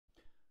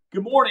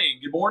Good morning.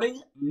 Good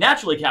morning.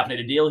 Naturally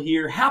Caffeinated Dale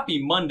here.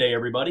 Happy Monday,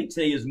 everybody.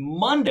 Today is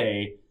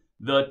Monday,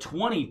 the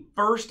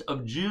 21st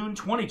of June,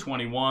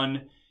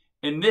 2021,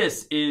 and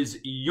this is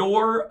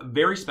your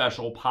very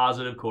special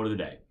positive quote of the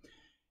day.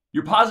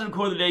 Your positive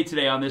quote of the day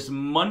today on this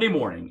Monday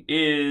morning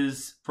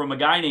is from a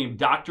guy named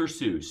Dr.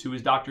 Seuss. Who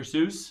is Dr.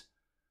 Seuss?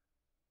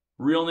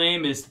 Real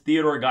name is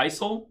Theodore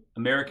Geisel,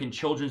 American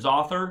children's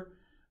author,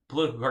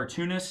 political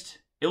cartoonist,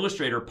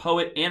 illustrator,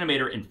 poet,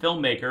 animator, and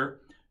filmmaker,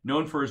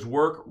 known for his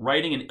work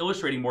writing and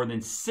illustrating more than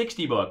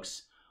 60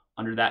 books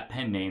under that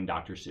pen name,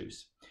 Dr.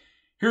 Seuss.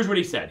 Here's what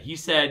he said. He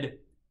said,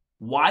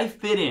 "Why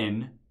fit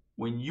in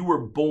when you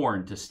were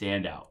born to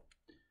stand out?"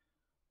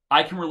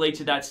 I can relate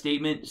to that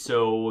statement,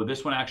 so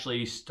this one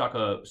actually struck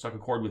a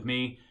chord with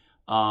me.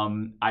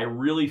 I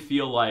really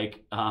feel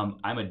like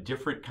I'm a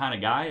different kind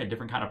of guy, a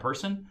different kind of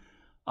person.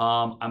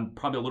 I'm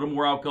probably a little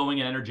more outgoing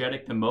and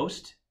energetic than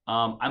most.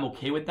 I'm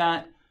okay with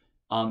that.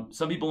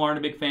 Some people aren't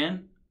a big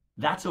fan.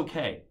 That's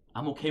okay.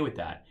 I'm okay with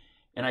that.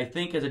 And I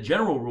think as a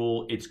general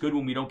rule, it's good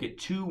when we don't get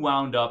too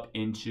wound up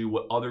into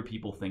what other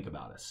people think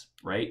about us,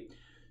 right?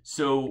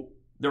 So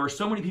there are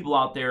so many people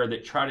out there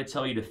that try to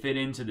tell you to fit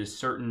into this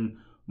certain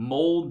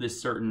mold, this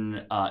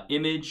certain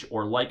image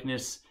or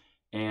likeness,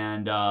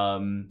 and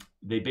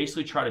they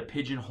basically try to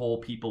pigeonhole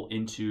people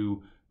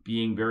into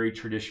being very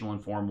traditional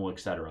and formal,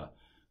 etc.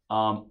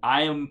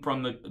 I am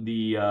from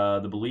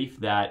the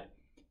belief that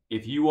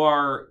if you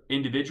are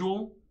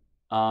individual,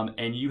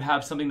 and you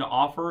have something to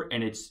offer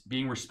and it's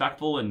being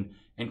respectful and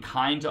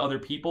kind to other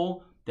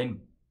people, then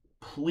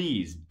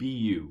please be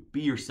you,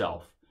 be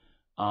yourself.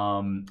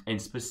 And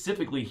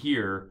specifically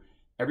here,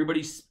 I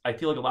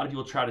feel like a lot of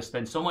people try to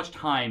spend so much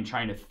time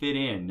trying to fit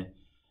in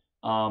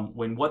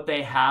when what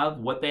they have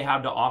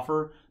to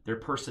offer, their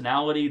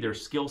personality, their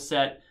skill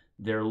set,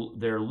 their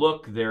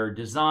look, their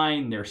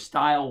design, their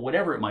style,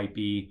 whatever it might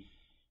be,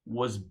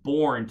 was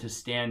born to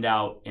stand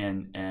out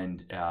and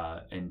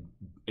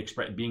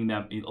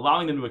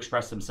allowing them to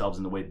express themselves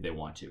in the way that they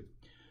want to.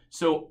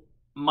 So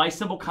my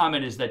simple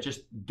comment is that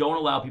just don't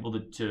allow people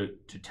to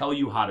tell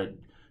you how to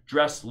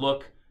dress,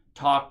 look,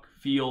 talk,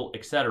 feel,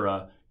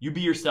 etc. You be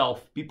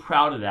yourself, be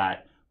proud of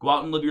that, go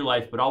out and live your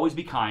life, but always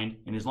be kind,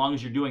 and as long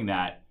as you're doing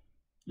that,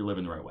 you're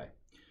living the right way.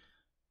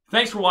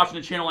 Thanks for watching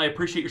the channel. I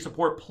appreciate your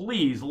support.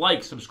 Please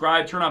like,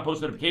 subscribe, turn on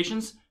post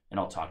notifications, and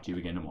I'll talk to you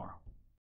again tomorrow.